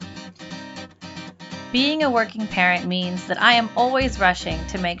Being a working parent means that I am always rushing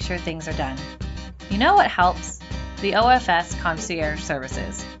to make sure things are done. You know what helps? The OFS concierge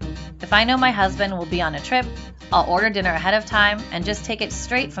services. If I know my husband will be on a trip, I'll order dinner ahead of time and just take it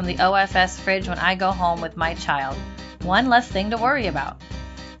straight from the OFS fridge when I go home with my child. One less thing to worry about.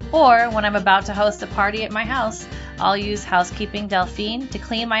 Or when I'm about to host a party at my house, I'll use Housekeeping Delphine to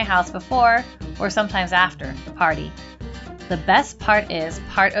clean my house before or sometimes after the party. The best part is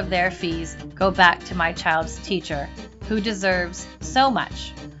part of their fees go back to my child's teacher, who deserves so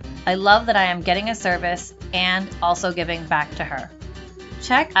much. I love that I am getting a service and also giving back to her.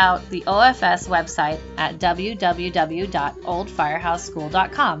 Check out the OFS website at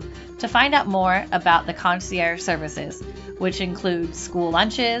www.oldfirehouseschool.com to find out more about the concierge services, which include school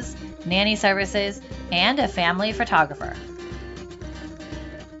lunches, nanny services, and a family photographer.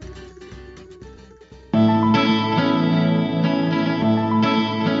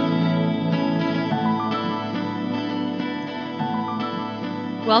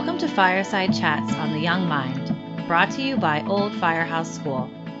 Welcome to Fireside Chats on the Young Mind, brought to you by Old Firehouse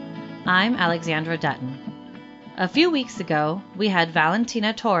School. I'm Alexandra Dutton. A few weeks ago, we had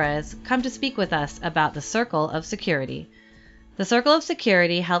Valentina Torres come to speak with us about the Circle of Security. The Circle of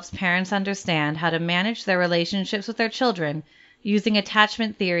Security helps parents understand how to manage their relationships with their children using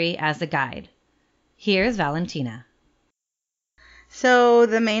attachment theory as a guide. Here's Valentina. So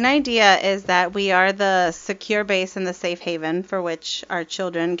the main idea is that we are the secure base and the safe haven for which our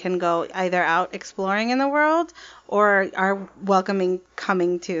children can go either out exploring in the world or are welcoming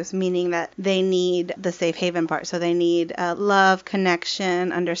coming to, meaning that they need the safe haven part. So they need love,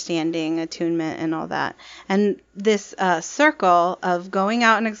 connection, understanding, attunement, and all that. And this circle of going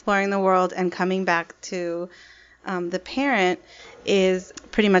out and exploring the world and coming back to the parent is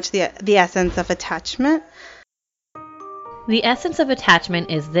pretty much the essence of attachment. The essence of attachment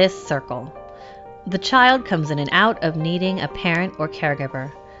is this circle. The child comes in and out of needing a parent or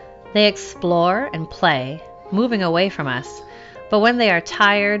caregiver. They explore and play, moving away from us, but when they are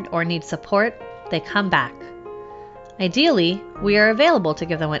tired or need support, they come back. Ideally, we are available to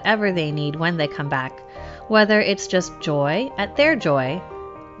give them whatever they need when they come back, whether it's just joy at their joy,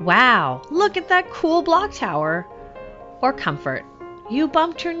 wow, look at that cool block tower, or comfort, you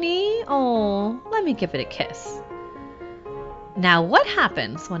bumped your knee? Oh, let me give it a kiss. Now, what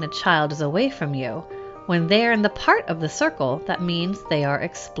happens when a child is away from you, when they are in the part of the circle that means they are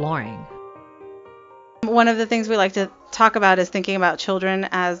exploring? One of the things we like to talk about is thinking about children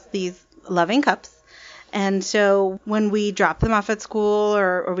as these loving cups. And so when we drop them off at school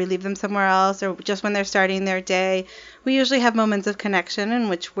or we leave them somewhere else or just when they're starting their day, we usually have moments of connection in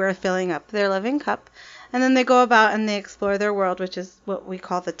which we're filling up their loving cup. And then they go about and they explore their world, which is what we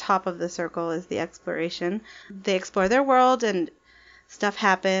call the top of the circle is the exploration. They explore their world and stuff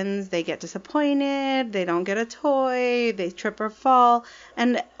happens. They get disappointed. They don't get a toy. They trip or fall.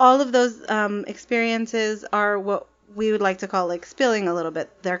 And all of those experiences are what we would like to call like spilling a little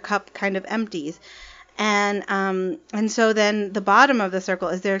bit. Their cup kind of empties. And so then the bottom of the circle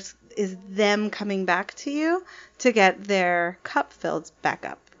is them coming back to you to get their cup filled back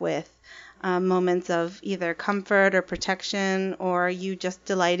up with moments of either comfort or protection, or you just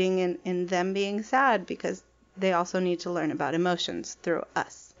delighting in them being sad because they also need to learn about emotions through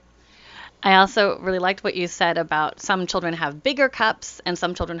us. I also really liked what you said about some children have bigger cups and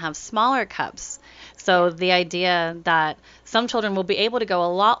some children have smaller cups. So the idea that some children will be able to go a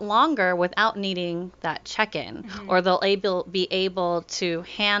lot longer without needing that check-in, or they'll be able to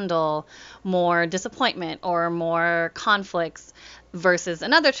handle more disappointment or more conflicts versus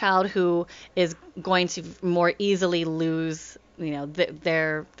another child who is going to more easily lose,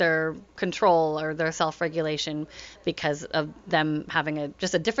 their control or their self-regulation because of them having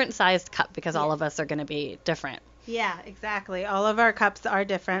just a different sized cup, because all of us are going to be different. Yeah, exactly. All of our cups are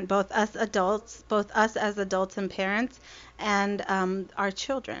different, both us as adults and parents, and our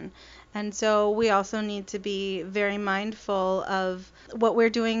children. And so we also need to be very mindful of what we're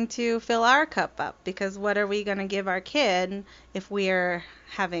doing to fill our cup up, because what are we going to give our kid if we're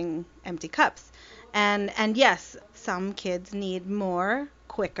having empty cups? And yes, some kids need more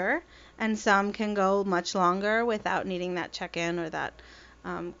quicker, and some can go much longer without needing that check-in or that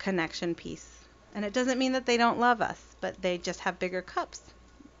connection piece. And it doesn't mean that they don't love us, but they just have bigger cups.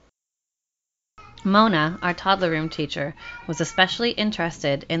 Mona, our toddler room teacher, was especially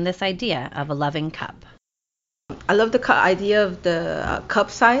interested in this idea of a loving cup. I love the idea of the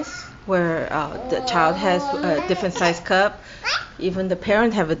cup size, where the child has a different size cup. Even the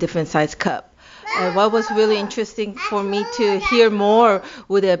parent have a different size cup. And what was really interesting for me to hear more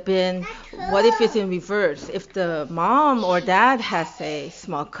would have been, what if it's in reverse? If the mom or dad has a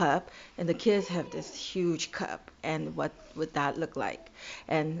small cup and the kids have this huge cup, and what would that look like?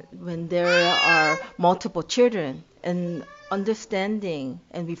 And when there are multiple children, and understanding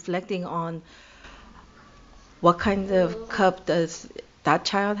and reflecting on what kind of cup does that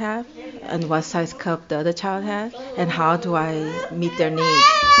child have, and what size cup the other child has, and how do I meet their needs?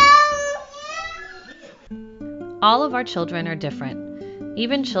 All of our children are different.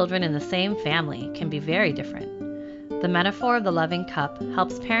 Even children in the same family can be very different. The metaphor of the loving cup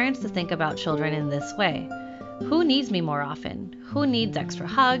helps parents to think about children in this way. Who needs me more often? Who needs extra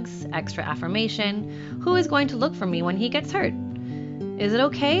hugs, extra affirmation? Who is going to look for me when he gets hurt? Is it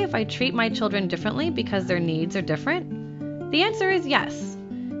okay if I treat my children differently because their needs are different? The answer is yes.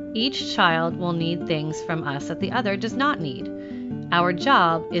 Each child will need things from us that the other does not need. Our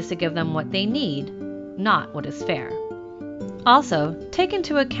job is to give them what they need, not what is fair. Also, take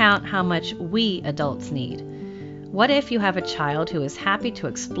into account how much we adults need. What if you have a child who is happy to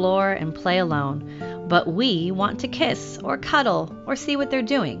explore and play alone, but we want to kiss or cuddle or see what they're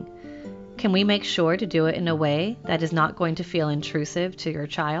doing? Can we make sure to do it in a way that is not going to feel intrusive to your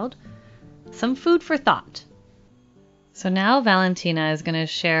child? Some food for thought. So now Valentina is going to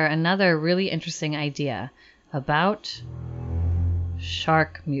share another really interesting idea about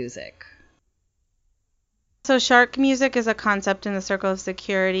shark music. So shark music is a concept in the Circle of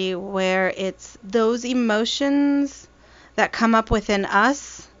Security where it's those emotions that come up within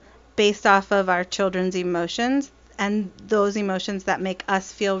us based off of our children's emotions, and those emotions that make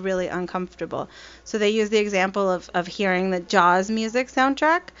us feel really uncomfortable. So they use the example of hearing the Jaws music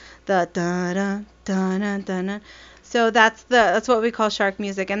soundtrack, the da-da, da-da, da-da. So that's what we call shark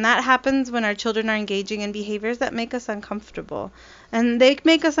music, and that happens when our children are engaging in behaviors that make us uncomfortable. And they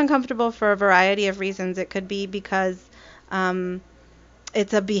make us uncomfortable for a variety of reasons. It could be because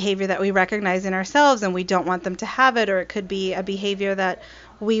it's a behavior that we recognize in ourselves and we don't want them to have it, or it could be a behavior that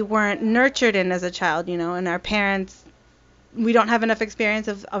we weren't nurtured in as a child, and our parents, we don't have enough experience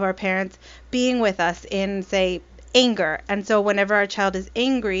of our parents being with us in, say, anger. And so whenever our child is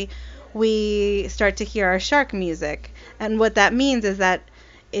angry, we start to hear our shark music. And what that means is that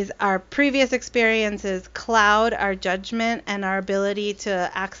our previous experiences cloud our judgment and our ability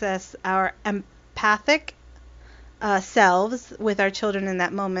to access our empathic selves with our children in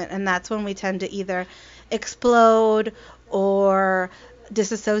that moment. And that's when we tend to either explode or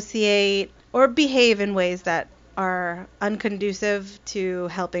disassociate or behave in ways that are unconducive to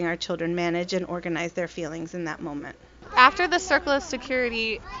helping our children manage and organize their feelings in that moment. After the Circle of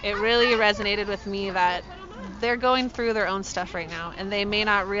Security, it really resonated with me that they're going through their own stuff right now, and they may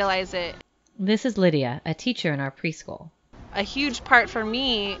not realize it. This is Lydia, a teacher in our preschool. A huge part for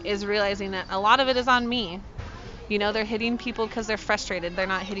me is realizing that a lot of it is on me. They're hitting people because they're frustrated. They're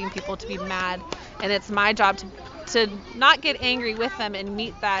not hitting people to be mad. And it's my job to not get angry with them and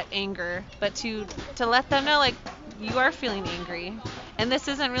meet that anger, but to let them know, like, you are feeling angry. And this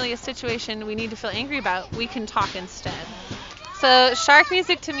isn't really a situation we need to feel angry about. We can talk instead. So shark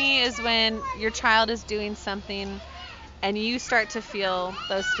music to me is when your child is doing something and you start to feel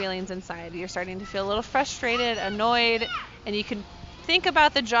those feelings inside. You're starting to feel a little frustrated, annoyed, and you can think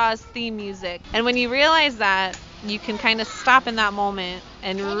about the Jaws theme music. And when you realize that, you can kind of stop in that moment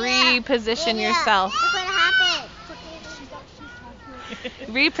and reposition yourself.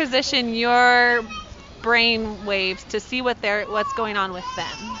 Reposition your brain waves to see what's going on with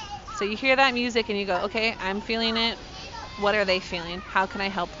them. So you hear that music and you go, okay, I'm feeling it. What are they feeling? How can I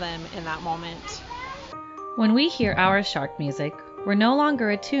help them in that moment? When we hear our shark music, we're no longer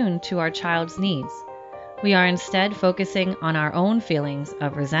attuned to our child's needs. We are instead focusing on our own feelings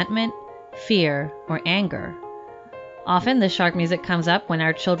of resentment, fear, or anger. Often the shark music comes up when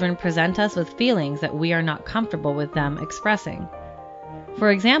our children present us with feelings that we are not comfortable with them expressing.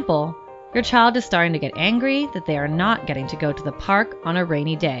 For example, your child is starting to get angry that they are not getting to go to the park on a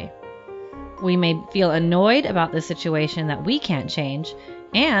rainy day. We may feel annoyed about the situation that we can't change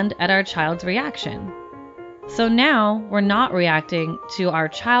and at our child's reaction. So now we're not reacting to our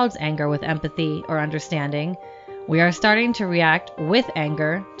child's anger with empathy or understanding. We are starting to react with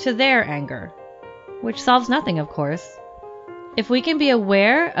anger to their anger, which solves nothing, of course. If we can be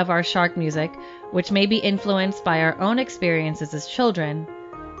aware of our shark music, which may be influenced by our own experiences as children,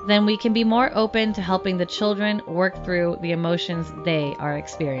 then we can be more open to helping the children work through the emotions they are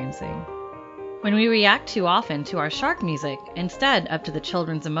experiencing. When we react too often to our shark music instead of to the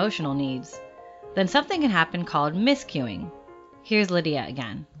children's emotional needs, then something can happen called miscuing. Here's Lydia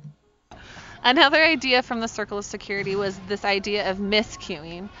again. Another idea from the Circle of Security was this idea of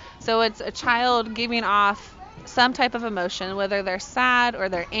miscuing. So it's a child giving off some type of emotion, whether they're sad or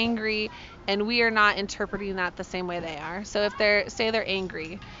they're angry, and we are not interpreting that the same way they are. So if they're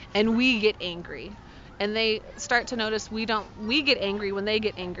angry and we get angry, and they start to notice we get angry when they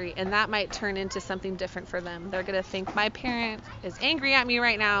get angry, and that might turn into something different for them. They're going to think my parent is angry at me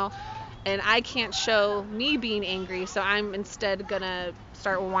right now, and I can't show me being angry, so I'm instead going to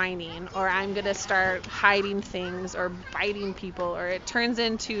start whining, or I'm going to start hiding things or biting people, or it turns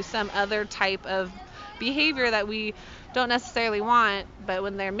into some other type of behavior that we don't necessarily want, but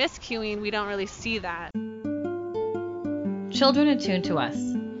when they're miscuing, we don't really see that. Children attune to us,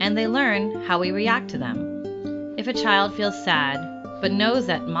 and they learn how we react to them. If a child feels sad, but knows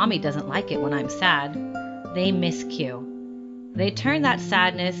that mommy doesn't like it when I'm sad, they miscue. They turn that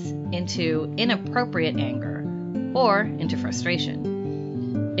sadness into inappropriate anger, or into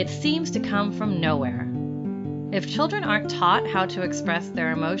frustration. It seems to come from nowhere. If children aren't taught how to express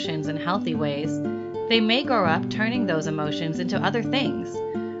their emotions in healthy ways, they may grow up turning those emotions into other things,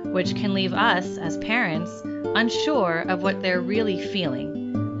 which can leave us as parents unsure of what they're really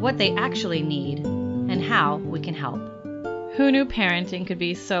feeling, what they actually need, and how we can help. Who knew parenting could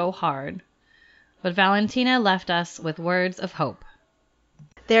be so hard? But Valentina left us with words of hope.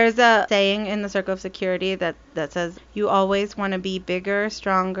 There's a saying in the Circle of Security that says, you always want to be bigger,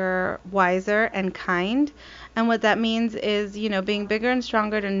 stronger, wiser, and kind. And what that means is, being bigger and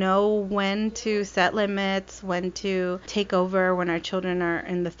stronger to know when to set limits, when to take over when our children are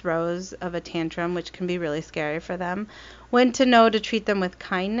in the throes of a tantrum, which can be really scary for them. When to know to treat them with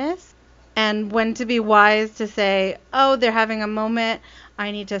kindness, and when to be wise to say, oh, they're having a moment,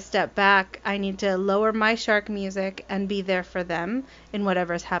 I need to step back, I need to lower my shark music and be there for them in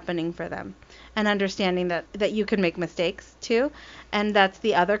whatever's happening for them. And understanding that you can make mistakes too. And that's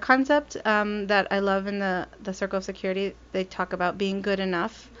the other concept that I love in the Circle of Security. They talk about being good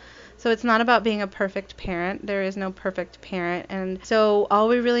enough. So it's not about being a perfect parent. There is no perfect parent. And so all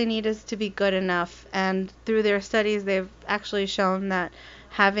we really need is to be good enough. And through their studies, they've actually shown that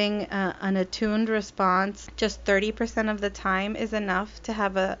having an attuned response just 30% of the time is enough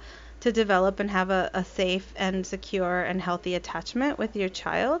to develop and have a safe and secure and healthy attachment with your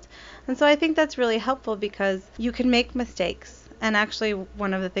child. And so I think that's really helpful because you can make mistakes. And actually,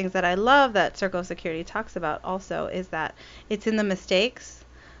 one of the things that I love that Circle of Security talks about also is that it's in the mistakes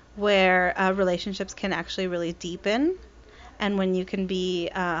where relationships can actually really deepen, and when you can be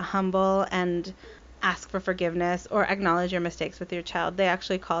humble and ask for forgiveness or acknowledge your mistakes with your child. They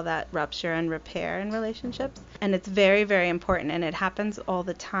actually call that rupture and repair in relationships. And it's very, very important, and it happens all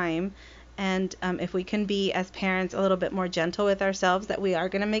the time. And if we can be, as parents, a little bit more gentle with ourselves, that we are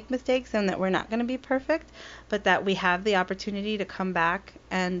going to make mistakes and that we're not going to be perfect, but that we have the opportunity to come back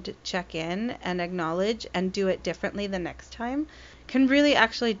and check in and acknowledge and do it differently the next time, can really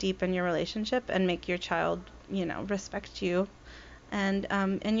actually deepen your relationship and make your child, respect you.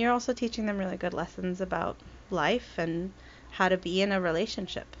 And you're also teaching them really good lessons about life and how to be in a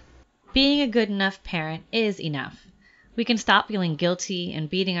relationship. Being a good enough parent is enough. We can stop feeling guilty and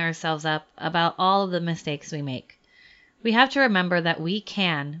beating ourselves up about all of the mistakes we make. We have to remember that we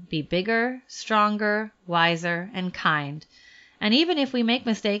can be bigger, stronger, wiser, and kind. And even if we make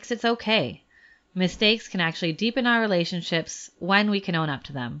mistakes, it's okay. Mistakes can actually deepen our relationships when we can own up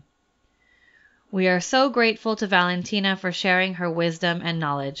to them. We are so grateful to Valentina for sharing her wisdom and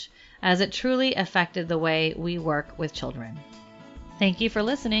knowledge, as it truly affected the way we work with children. Thank you for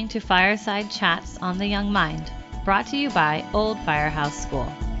listening to Fireside Chats on the Young Mind, brought to you by Old Firehouse School.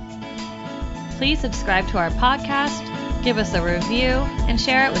 Please subscribe to our podcast, give us a review, and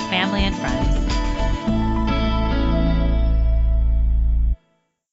share it with family and friends.